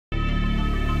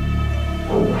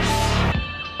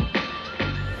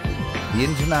the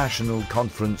International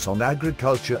Conference on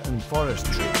Agriculture and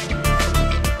Forestry.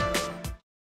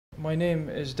 My name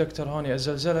is Dr. Hani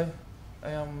AL-Zalzaleh. I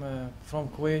am from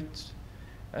Kuwait,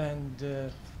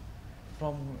 and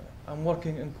I'm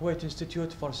working in Kuwait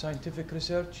Institute for Scientific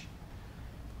Research.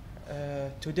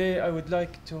 Today I would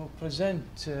like to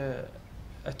present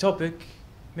a topic,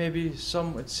 maybe it's a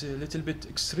little bit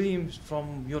extreme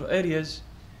from your areas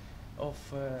of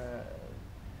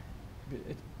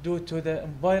due to the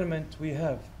environment we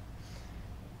have.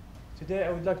 Today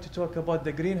I would like to talk about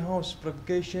the greenhouse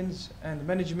propagations and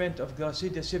management of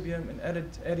Gliricidia Sepium in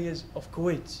arid areas of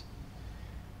Kuwait.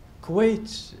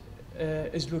 Kuwait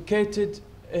is located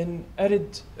in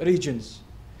arid regions.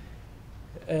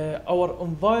 Our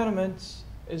environment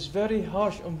is very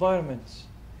harsh environment,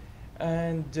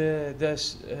 and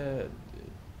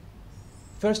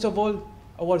first of all,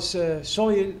 our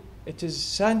soil, it is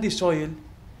sandy soil,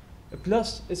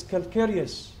 plus it's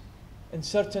calcareous in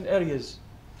certain areas,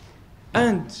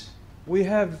 and we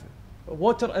have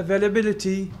water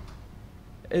availability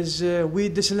is we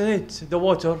desalinate the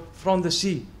water from the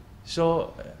sea,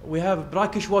 so we have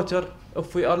brackish water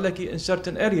if we are lucky in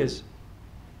certain areas.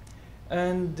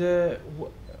 And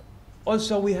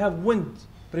also we have wind,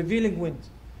 prevailing wind,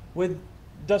 with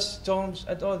dust storms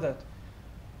and all that.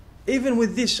 Even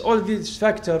with all these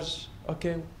factors,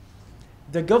 okay,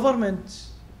 the government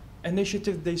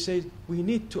initiative, they say we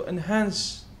need to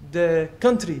enhance the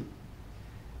country.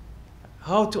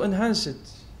 How to enhance it?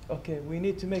 Okay, we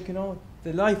need to make,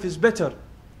 the life is better.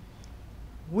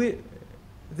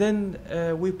 Then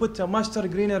we put a master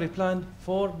greenery plan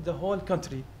for the whole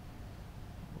country,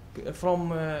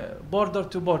 from border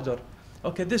to border.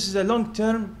 Okay, this is a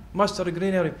long-term master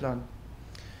greenery plan.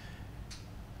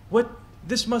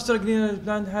 This master greenery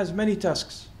plan has many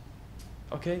tasks,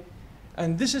 okay,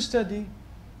 and this study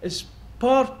is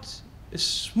a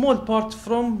small part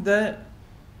from the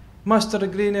master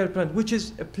greenery plan, which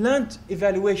is a plant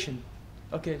evaluation.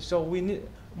 Okay, so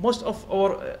most of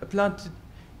our plant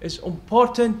is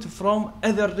important from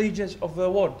other regions of the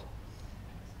world.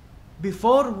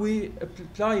 Before we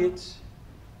apply it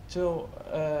to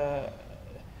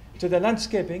the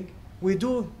landscaping, we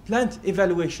do plant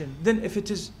evaluation. Then if it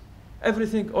is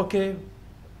everything okay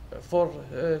for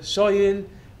soil,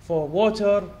 for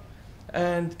water,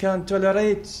 and can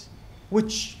tolerate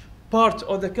which part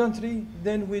of the country,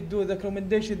 then we do the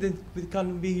recommendation that it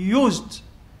can be used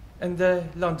in the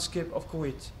landscape of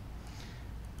Kuwait.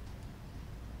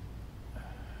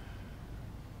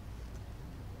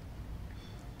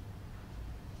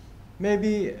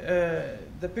 Maybe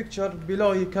the picture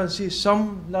below, you can see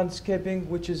some landscaping,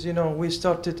 which is, we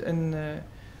started in a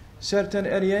certain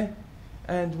area,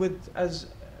 and with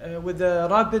the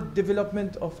rapid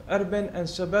development of urban and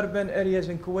suburban areas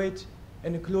in Kuwait,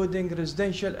 including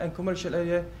residential and commercial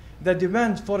area, the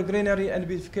demand for greenery and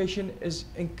beautification is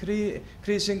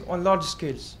increasing on large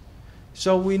scales.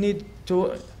 So we need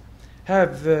to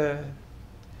have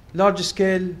large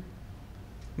scale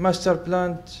master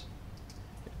plant.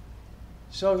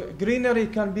 So greenery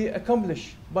can be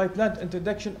accomplished by plant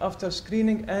introduction after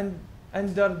screening and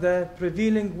under the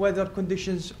prevailing weather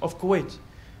conditions of Kuwait.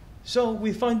 So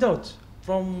we find out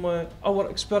from our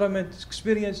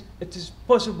experience, it is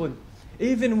possible.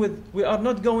 Even we are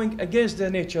not going against the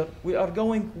nature, we are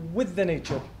going with the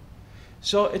nature.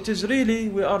 So it is really,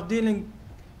 we are dealing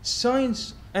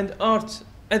science and art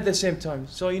at the same time.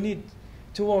 So you need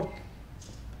to work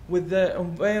with the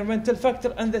environmental factor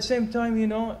and at the same time,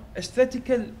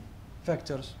 aesthetical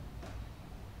factors.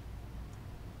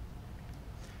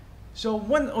 So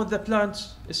one of the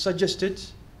plants is suggested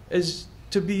is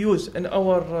to be used in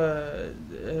our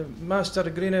master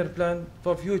greenery plan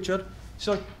for future.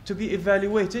 So to be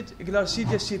evaluated,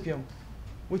 Gliricidia Sepium,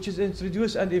 which is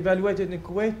introduced and evaluated in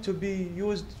Kuwait to be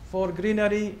used for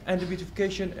greenery and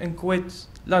beautification in Kuwait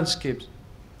landscapes.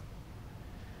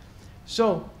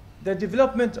 So the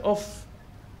development of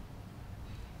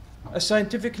a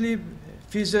scientifically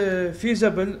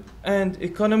feasible and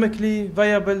economically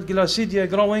viable Gliricidia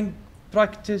growing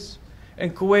practice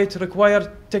in Kuwait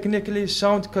require technically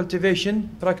sound cultivation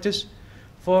practice.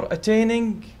 For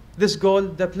attaining this goal,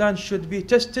 the plant should be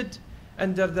tested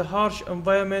under the harsh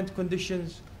environment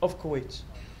conditions of Kuwait.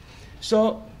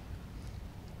 So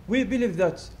we believe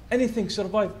that anything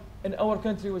survive in our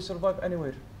country will survive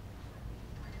anywhere.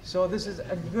 So this is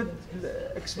a good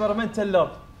experimental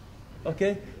lab.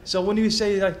 Okay, so when you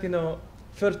say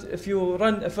if you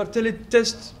run a fertility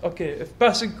test, okay, if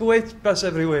pass in Kuwait, pass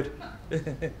everywhere.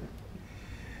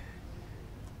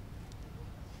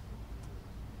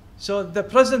 So the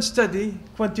present study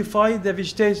quantified the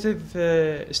vegetative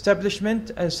establishment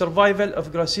and survival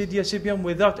of Gliricidia sepium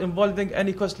without involving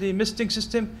any costly misting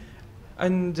system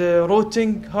and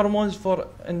rooting hormones for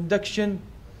induction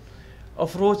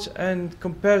of roots, and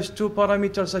compares two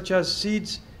parameters such as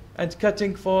seeds and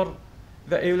cutting for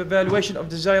the evaluation of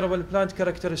desirable plant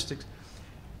characteristics.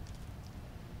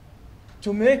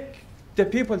 To make the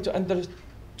people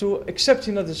to accept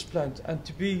this plant and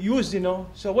to be used,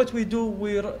 so what we do,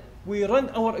 we run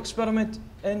our experiment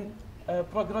in a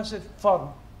progressive farm.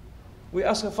 We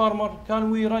ask a farmer,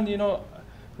 can we run,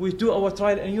 we do our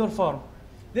trial in your farm.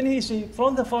 Then he see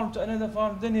from the farm to another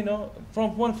farm, then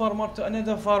from one farmer to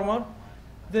another farmer,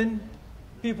 then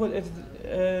people, if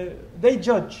they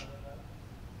judge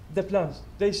the plants,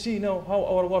 they see how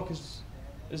our work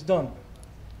is done.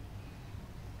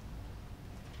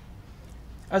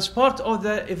 As part of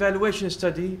the evaluation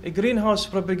study, a greenhouse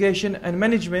propagation and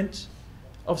management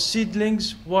of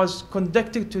seedlings was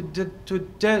conducted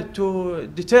to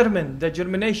determine the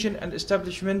germination and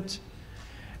establishment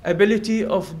ability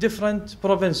of different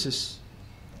provinces.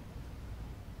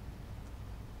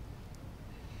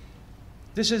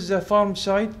 This is the farm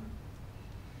site.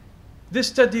 This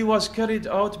study was carried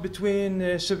out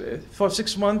for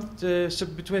 6 months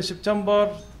between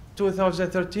September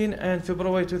 2013 and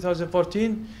February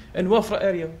 2014 in Wafra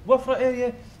area. Wafra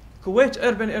area, Kuwait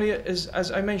urban area, is,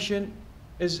 as I mentioned,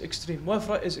 is extreme.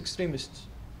 Wafra is extremist.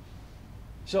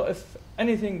 So if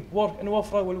anything work in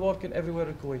Wafra, will work in everywhere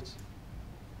in Kuwait.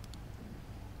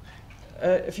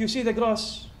 If you see the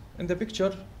grass in the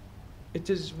picture, it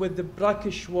is with the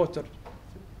brackish water.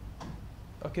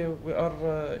 Okay, we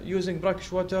are using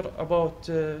brackish water about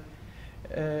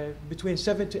between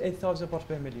 7,000 to 8,000 parts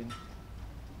per million.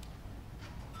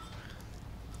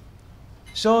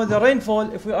 So the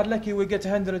rainfall, if we are lucky, we get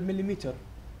 100 millimeter.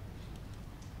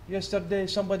 Yesterday,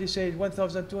 somebody said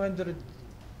 1,200.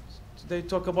 They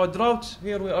talk about drought.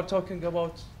 Here we are talking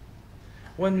about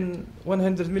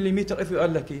 100 millimeter if we are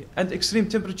lucky. And extreme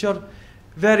temperature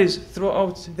varies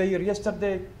throughout the year.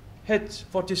 Yesterday hit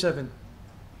 47.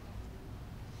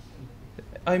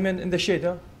 I mean in the shade.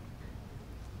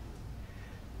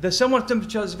 The summer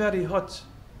temperature is very hot,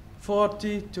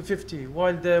 40 to 50,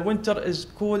 while the winter is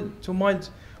cool to mild,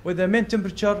 with the main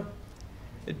temperature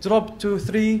it dropped to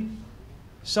 3,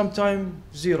 sometimes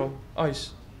 0,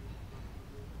 ice.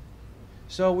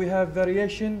 So we have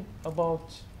variation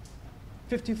about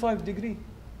 55 degree,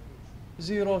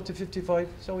 0 to 55,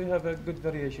 so we have a good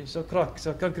variation. So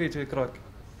concrete will crack.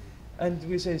 And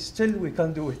we say still we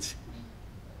can do it.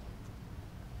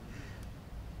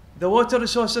 The water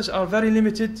resources are very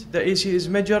limited. The AC is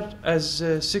measured as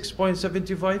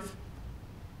 6.75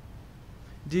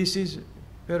 dc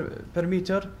per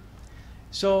meter.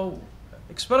 So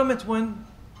experiment 1,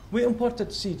 we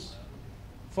imported seeds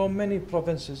from many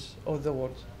provinces of the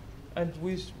world, and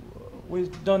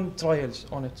we've done trials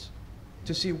on it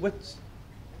to see which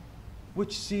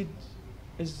seed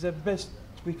is the best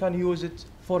we can use it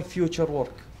for future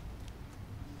work.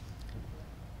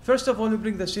 First of all, we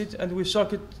bring the seed and we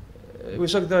soak it. We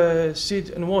soak the seed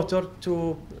in water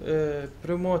to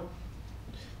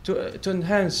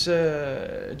enhance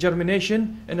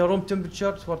germination in a room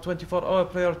temperature for 24 hours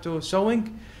prior to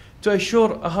sowing, to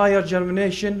assure a higher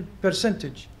germination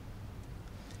percentage.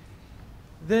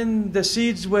 Then the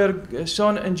seeds were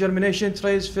sown in germination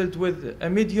trays filled with a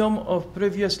medium of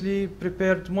previously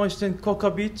prepared moistened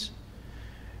coca beans.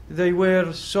 They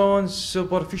were sown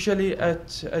superficially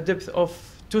at a depth of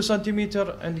 2 centimeters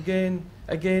and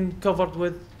again covered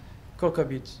with coca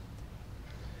beans.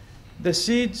 The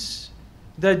seeds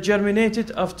that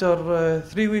germinated after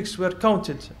 3 weeks were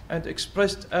counted and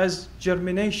expressed as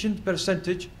germination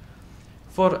percentage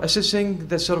for assessing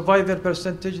the survival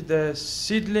percentage. The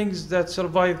seedlings that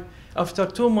survived after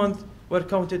 2 months were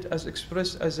counted as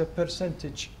expressed as a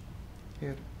percentage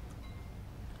here.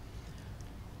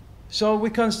 So we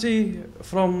can see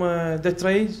from the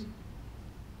trays,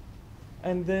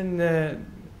 and then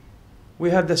we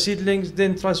have the seedlings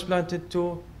then transplanted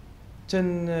to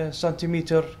 10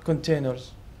 centimeter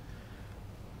containers.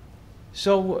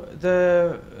 So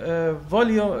the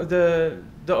volume, the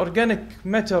organic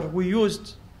matter we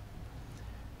used,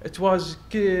 it was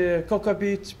coca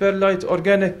beet, perlite,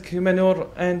 organic manure,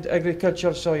 and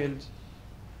agricultural soil.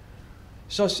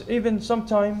 So even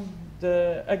sometime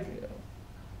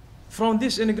from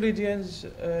these ingredients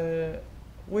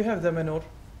we have the manure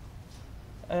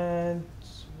and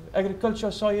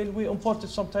agricultural soil. We imported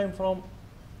sometime from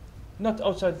not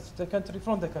outside the country,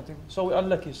 from the country. So we are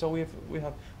lucky. So we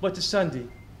have, but it's sandy.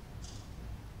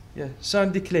 Yeah,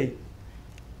 sandy clay.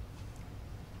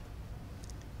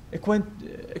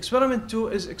 Experiment 2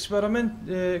 is a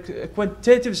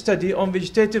quantitative study on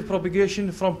vegetative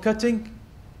propagation from cutting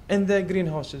in the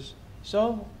greenhouses.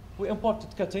 So we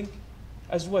imported cutting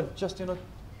as well, just to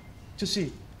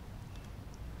see.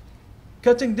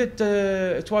 Cutting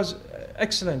it was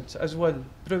excellent as well.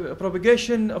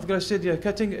 Propagation of Gliricidia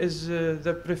cutting is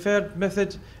the preferred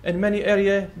method in many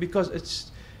areas because it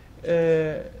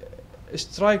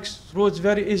strikes roots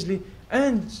very easily,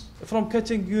 and from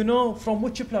cutting from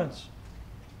which plants.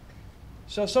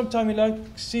 So sometimes like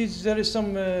seeds there is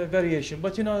some variation,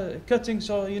 but cutting,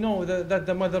 so that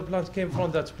the mother plant came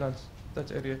from that plant,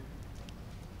 that area.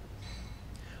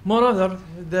 Moreover,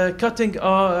 the cutting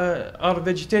are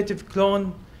vegetative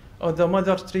clone of the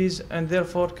mother trees and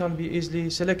therefore can be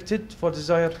easily selected for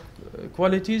desired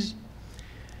qualities.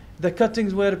 The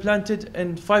cuttings were planted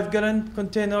in 5-gallon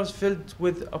containers filled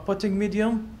with a potting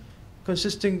medium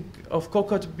consisting of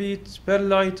coconut peat,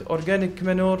 perlite, organic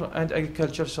manure, and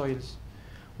agriculture soils,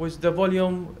 with the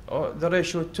volume, the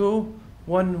ratio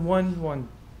 2:1:1:1,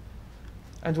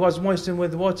 and was moistened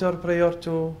with water prior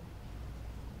to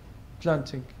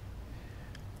planting.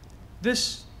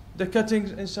 The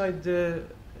cuttings inside the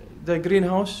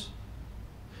greenhouse,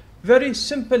 very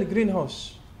simple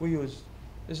greenhouse we use.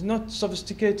 It's not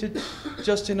sophisticated,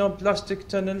 just plastic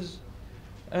tunnels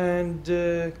and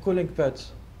cooling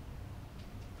pads.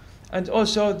 And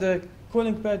also the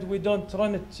cooling pad, we don't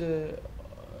run it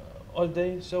all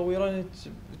day, so we run it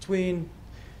between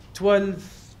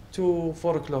 12 to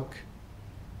 4 o'clock.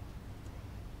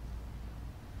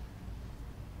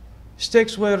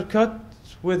 Stakes were cut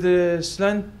with a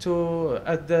slant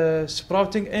at the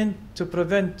sprouting end to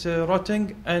prevent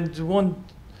rotting, and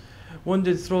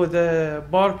wounded through the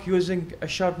bark using a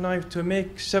sharp knife to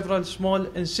make several small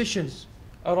incisions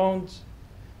around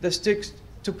the sticks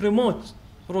to promote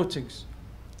rootings.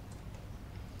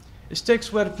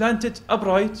 Stakes were planted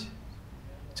upright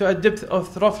to a depth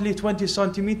of roughly 20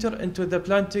 centimeters into the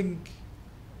planting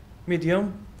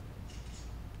medium.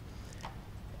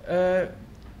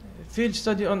 Field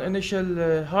study on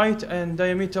initial height and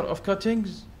diameter of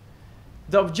cuttings.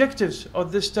 The objectives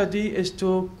of this study is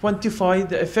to quantify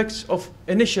the effects of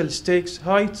initial stakes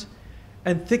height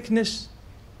and thickness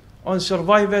on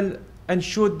survival and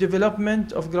shoot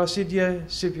development of Gliricidia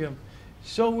sepium.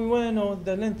 So we want to know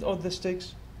the length of the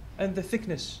stakes and the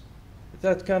thickness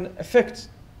that can affect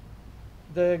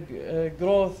the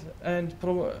growth and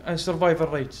survival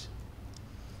rates.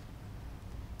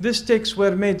 These stakes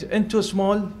were made into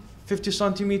small 50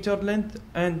 centimeter length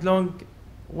and long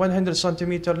 100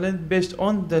 centimeter length based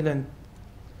on the length.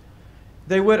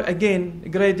 They were again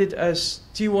graded as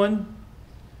T1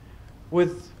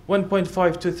 with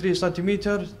 1.5 to 3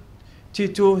 centimeter,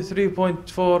 T2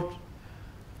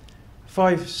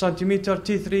 3.45 centimeter,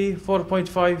 T3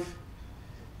 4.5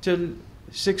 till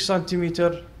 6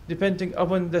 centimeter, depending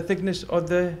upon the thickness of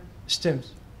the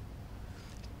stems.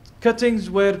 Cuttings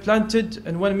were planted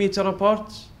in 1 meter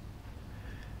apart.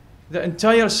 The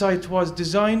entire site was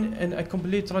designed in a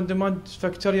complete randomized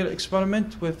factorial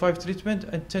experiment with 5 treatments,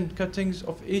 and 10 cuttings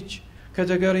of each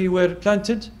category were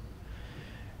planted.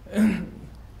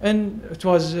 And it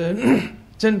was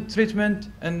 10 treatment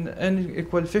and N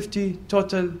equal 50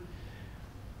 total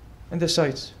in the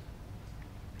sites.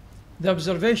 The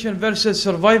observation versus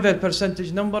survival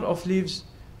percentage number of leaves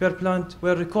per plant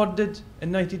were recorded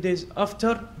in 90 days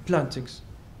after plantings.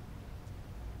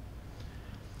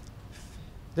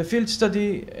 The field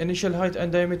study initial height and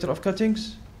diameter of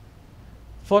cuttings.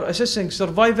 For assessing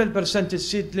survival percentage,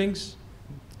 seedlings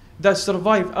that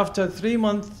survive after 3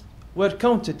 months were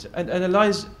counted and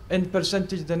analyzed in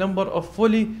percentage. The number of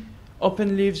fully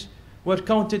open leaves were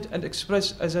counted and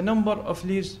expressed as a number of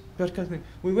leaves per cutting.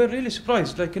 We were really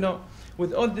surprised,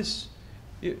 with all this.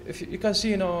 If you can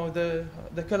see, the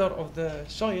color of the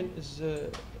soil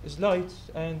is light,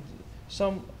 and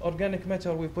some organic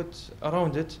matter we put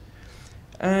around it,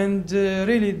 and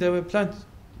really the plant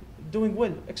doing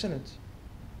well, excellent.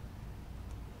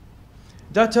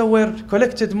 Data were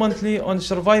collected monthly on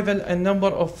survival and number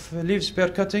of leaves per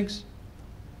cuttings.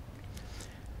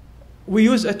 We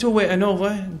use a two-way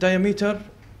ANOVA. Diameter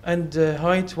and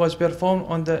height was performed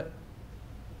on the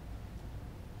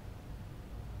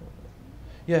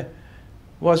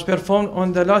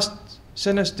last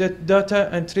census data,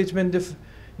 and treatment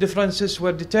differences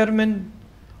were determined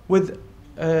with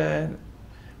a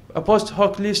post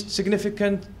hoc least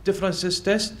significant differences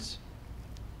tests.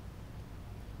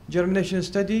 Germination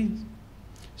Study.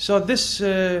 So this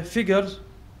figure,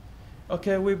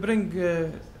 okay, we bring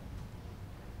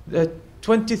the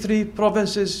 23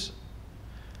 provinces,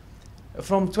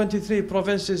 from 23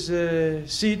 provinces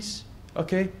seeds,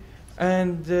 okay,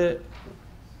 And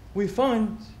we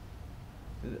found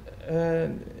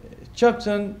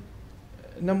chapter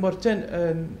number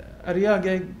 10,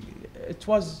 Ariage, it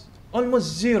was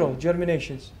almost zero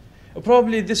germinations.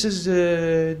 Probably this is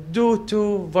due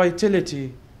to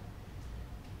vitality,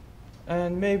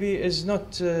 and maybe is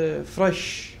not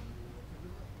fresh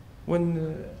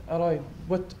when arrived.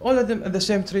 But all of them at the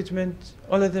same treatment,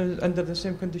 all of them under the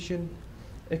same condition,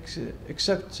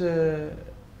 except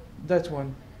that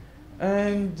one.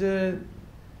 And the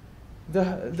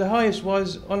highest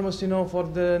was almost, for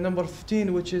the number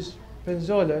 15, which is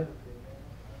benzola.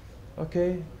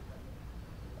 Okay.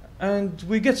 And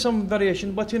we get some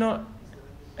variation, but in a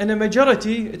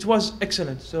majority, it was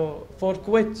excellent. So for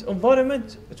Kuwait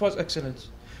environment, it was excellent.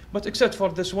 But except for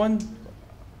this one,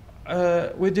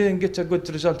 we didn't get a good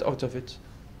result out of it.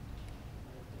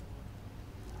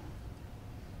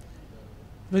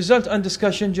 Result and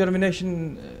discussion,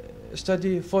 germination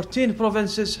study. 14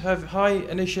 provinces have high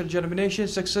initial germination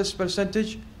success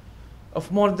percentage of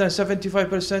more than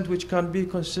 75%, which can be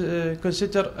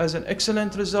considered as an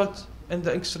excellent result in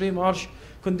the extreme harsh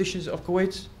conditions of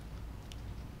Kuwait.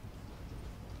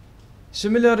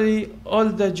 Similarly, all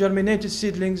the germinated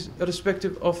seedlings,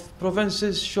 irrespective of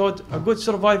provinces, showed a good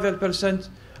survival percent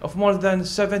of more than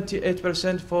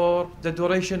 78% for the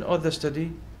duration of the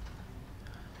study.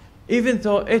 Even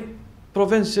though 8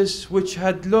 provinces which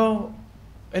had low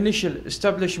initial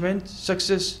establishment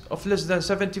success of less than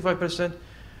 75%,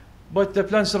 but the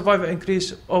plant survival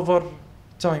increased over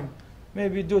time,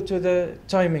 maybe due to the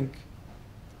timing.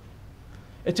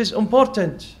 It is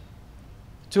important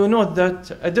to note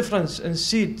that a difference in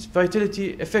seed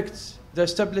vitality affects the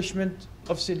establishment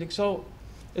of seedlings. So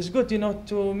it's good,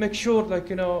 to make sure,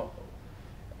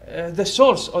 the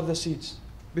source of the seeds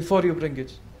before you bring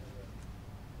it.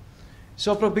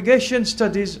 So propagation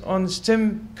studies on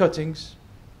stem cuttings.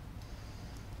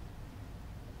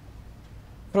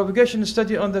 Propagation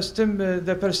study on the stem,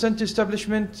 the percent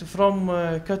establishment from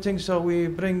cutting. So we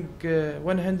bring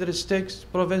 100 stakes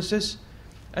provinces,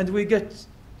 and we get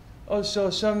also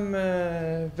some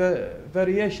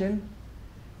variation.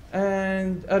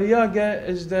 And Ariaga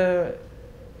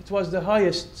it was the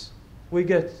highest we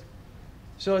get.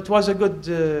 So it was a good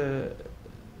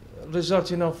result,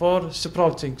 for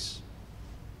sproutings.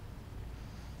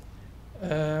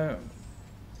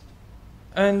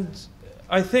 And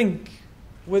I think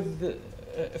with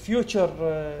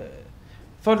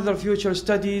further future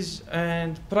studies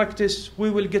and practice, we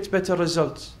will get better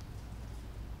results.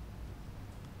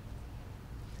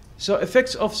 So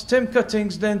effects of stem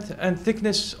cuttings, length and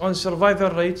thickness on survival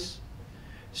rates.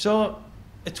 So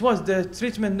it was the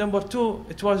treatment number 2,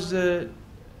 it was the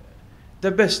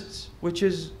best, which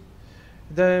is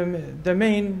the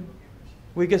main.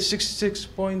 We get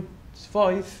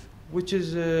 66.5, which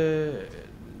is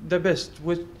the best.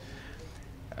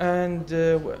 And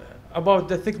about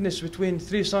the thickness between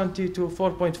 3 cm to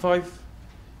 4.5.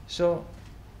 So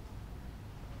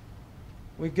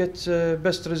we get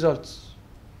best results.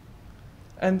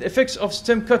 And effects of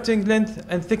stem cutting length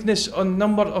and thickness on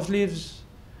number of leaves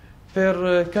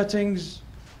per cuttings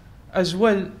as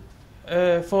well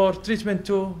for treatment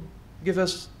 2 give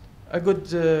us a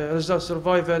good result,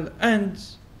 survival and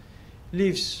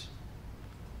leaves.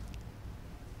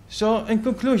 So in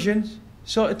conclusion,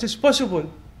 so it is possible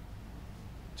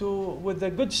to, with the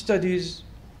good studies,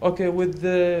 okay, with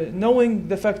knowing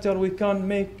the factor, we can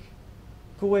make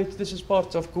Kuwait, this is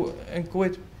part of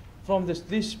Kuwait, from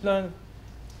this plan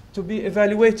to be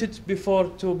evaluated before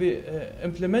to be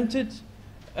implemented,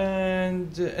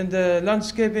 and in the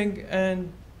landscaping, and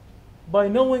by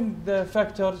knowing the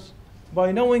factors,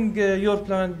 by knowing your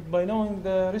plan, by knowing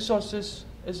the resources,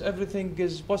 everything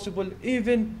is possible,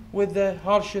 even with the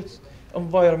harshest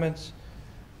environments.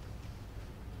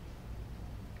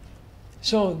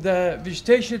 So the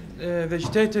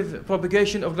vegetative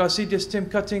propagation of Gliricidia stem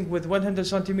cutting with 100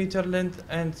 centimeter length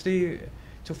and 3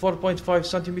 to 4.5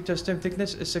 centimeter stem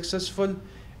thickness is successful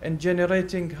in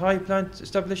generating high plant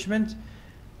establishment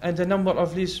and the number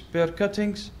of leaves per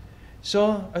cuttings.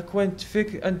 So a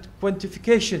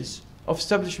quantifications of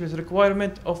establishment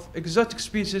requirement of exotic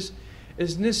species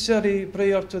is necessary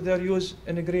prior to their use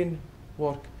in green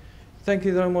work. Thank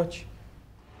you very much.